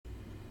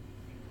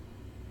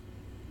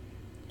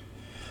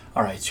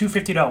All right,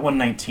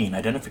 250.119,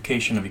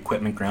 identification of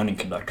equipment grounding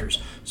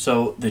conductors.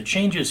 So the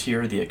changes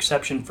here, the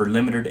exception for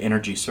limited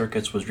energy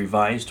circuits was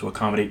revised to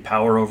accommodate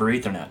power over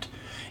Ethernet,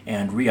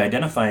 and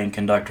re-identifying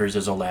conductors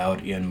is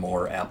allowed in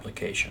more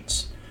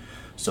applications.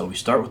 So we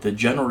start with the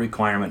general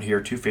requirement here,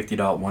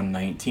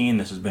 250.119.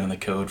 This has been in the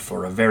code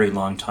for a very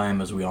long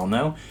time, as we all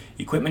know.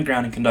 Equipment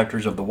grounding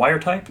conductors of the wire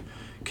type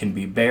can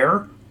be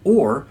bare,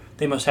 or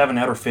they must have an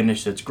outer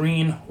finish that's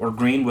green, or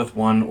green with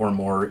one or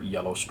more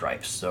yellow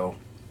stripes. So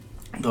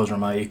those are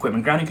my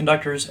equipment grounding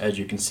conductors. As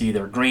you can see,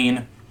 they're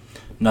green.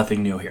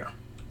 Nothing new here.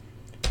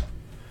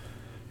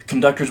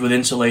 Conductors with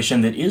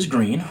insulation that is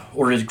green,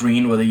 or is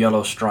green with a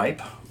yellow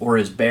stripe, or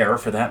is bare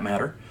for that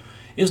matter,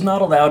 is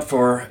not allowed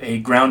for a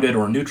grounded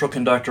or neutral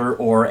conductor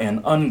or an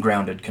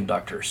ungrounded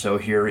conductor. So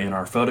here in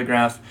our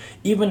photograph,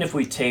 even if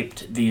we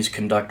taped these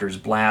conductors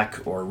black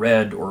or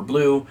red or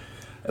blue,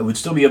 it would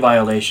still be a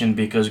violation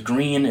because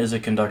green is a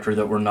conductor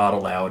that we're not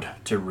allowed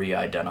to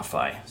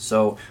re-identify.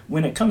 So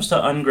when it comes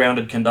to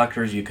ungrounded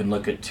conductors, you can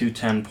look at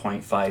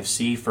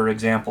 210.5c, for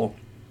example,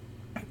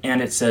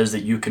 and it says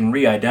that you can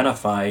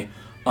re-identify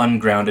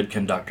ungrounded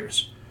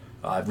conductors,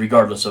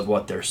 regardless of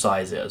what their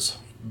size is.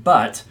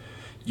 But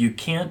you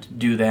can't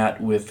do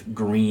that with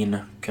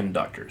green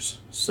conductors.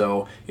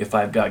 So if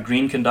I've got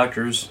green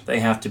conductors,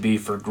 they have to be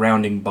for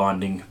grounding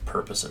bonding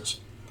purposes.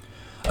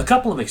 A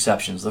couple of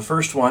exceptions. The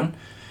first one,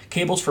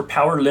 cables for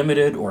power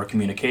limited or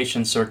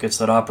communication circuits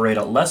that operate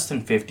at less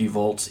than 50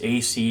 volts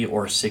AC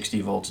or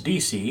 60 volts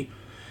DC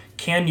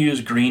can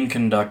use green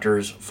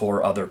conductors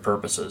for other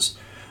purposes.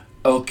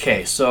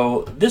 Okay,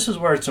 so this is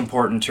where it's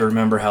important to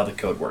remember how the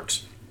code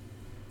works.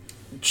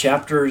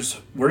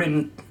 We're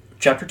in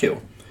Chapter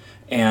 2,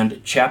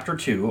 and Chapter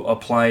 2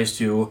 applies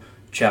to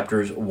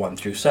Chapters 1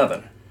 through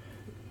 7.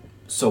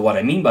 So what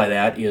I mean by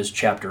that is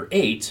Chapter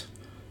 8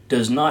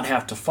 does not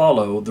have to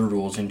follow the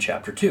rules in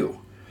Chapter 2.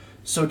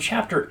 So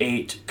Chapter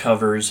 8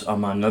 covers,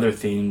 among other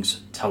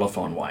things,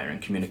 telephone wiring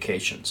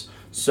communications.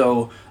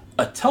 So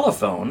a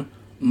telephone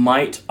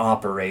might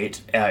operate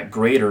at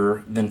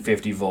greater than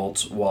 50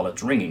 volts while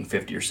it's ringing,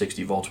 50 or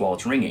 60 volts while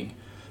it's ringing.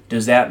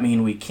 Does that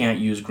mean we can't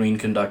use green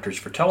conductors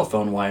for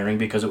telephone wiring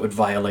because it would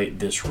violate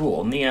this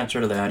rule? And the answer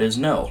to that is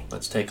no.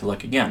 Let's take a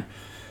look again.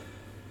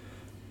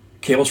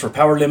 Cables for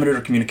power limited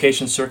or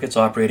communication circuits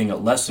operating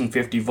at less than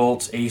 50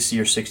 volts AC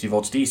or 60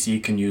 volts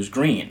DC can use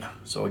green.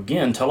 So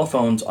again,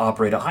 telephones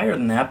operate at higher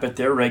than that, but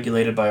they're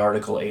regulated by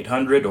Article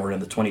 800, or in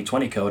the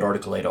 2020 code,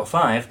 Article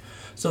 805,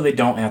 so they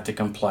don't have to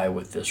comply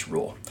with this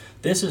rule.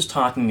 This is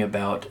talking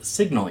about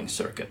signaling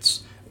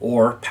circuits,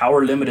 or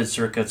power limited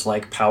circuits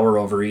like power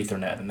over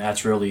Ethernet, and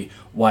that's really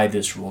why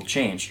this rule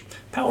changed.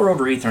 Power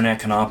over Ethernet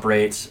can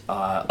operate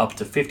up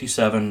to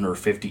 57 or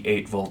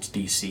 58 volts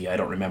DC, I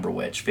don't remember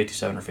which,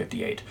 57 or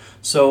 58.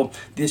 So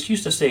this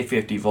used to say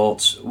 50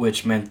 volts,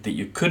 which meant that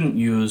you couldn't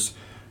use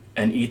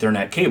an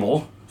Ethernet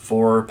cable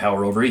for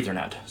power over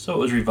Ethernet. So it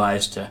was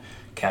revised to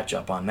catch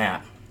up on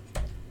that.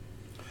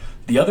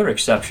 The other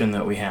exception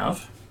that we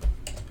have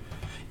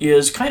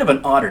is kind of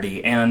an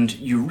oddity, and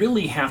you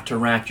really have to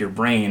rack your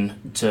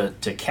brain to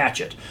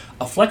catch it.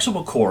 A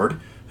flexible cord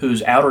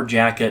whose outer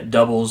jacket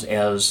doubles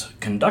as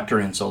conductor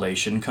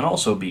insulation can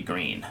also be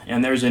green.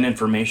 And there's an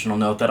informational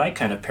note that I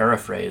kind of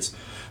paraphrase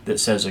that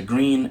says a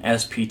green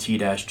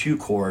SPT-2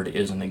 cord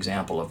is an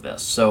example of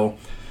this. So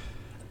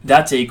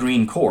that's a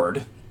green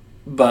cord,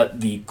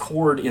 but the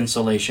cord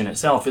insulation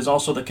itself is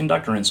also the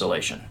conductor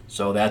insulation.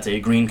 So that's a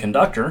green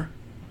conductor,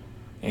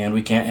 and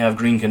we can't have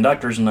green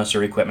conductors unless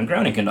they're equipment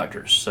grounding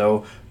conductors.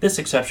 So this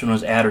exception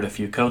was added a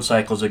few code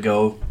cycles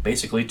ago,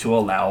 basically to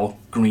allow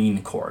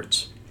green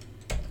cords.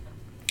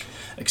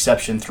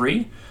 Exception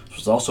 3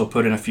 was also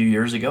put in a few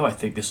years ago. I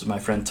think this is my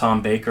friend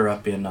Tom Baker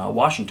up in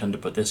Washington to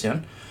put this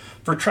in.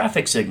 For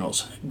traffic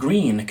signals,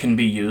 green can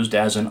be used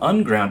as an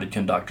ungrounded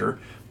conductor,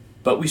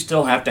 but we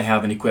still have to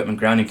have an equipment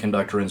grounding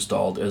conductor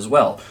installed as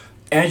well.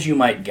 As you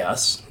might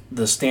guess,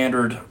 the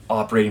standard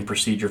operating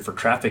procedure for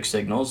traffic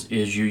signals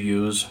is you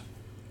use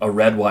a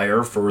red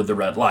wire for the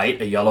red light,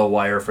 a yellow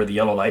wire for the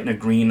yellow light, and a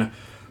green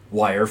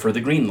wire for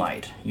the green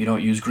light. You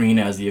don't use green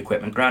as the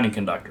equipment grounding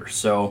conductor.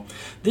 So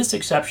this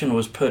exception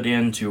was put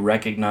in to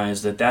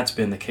recognize that that's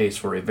been the case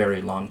for a very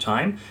long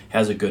time,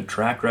 has a good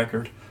track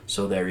record,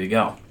 so there you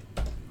go.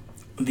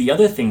 The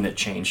other thing that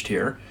changed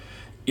here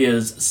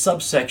is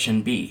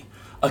subsection B.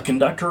 A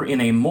conductor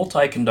in a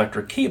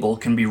multi-conductor cable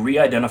can be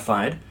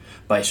re-identified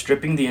by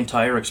stripping the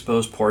entire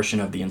exposed portion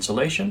of the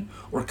insulation,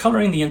 or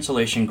coloring the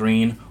insulation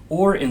green,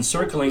 or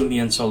encircling the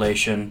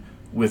insulation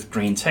with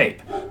green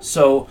tape.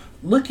 So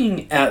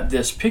looking at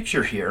this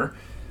picture here,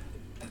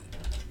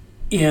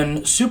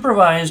 in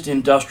supervised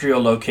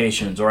industrial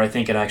locations, or I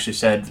think it actually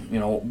said,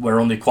 where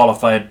only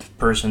qualified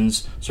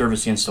persons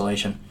service the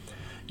installation,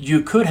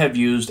 you could have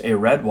used a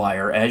red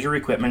wire as your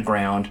equipment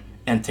ground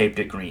and taped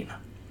it green.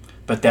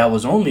 But that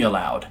was only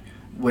allowed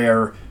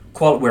where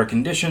where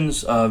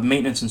conditions of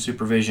maintenance and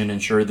supervision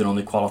ensure that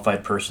only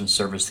qualified persons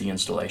service the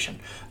installation.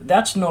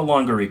 That's no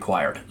longer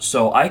required.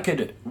 So I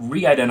could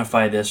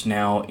re-identify this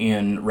now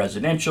in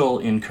residential,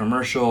 in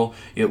commercial.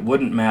 It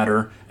wouldn't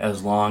matter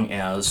as long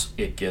as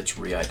it gets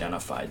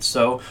re-identified.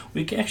 So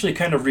we can actually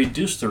kind of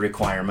reduce the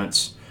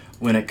requirements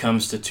when it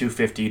comes to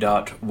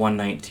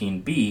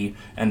 250.119b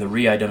and the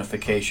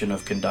re-identification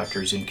of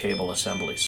conductors in cable assemblies.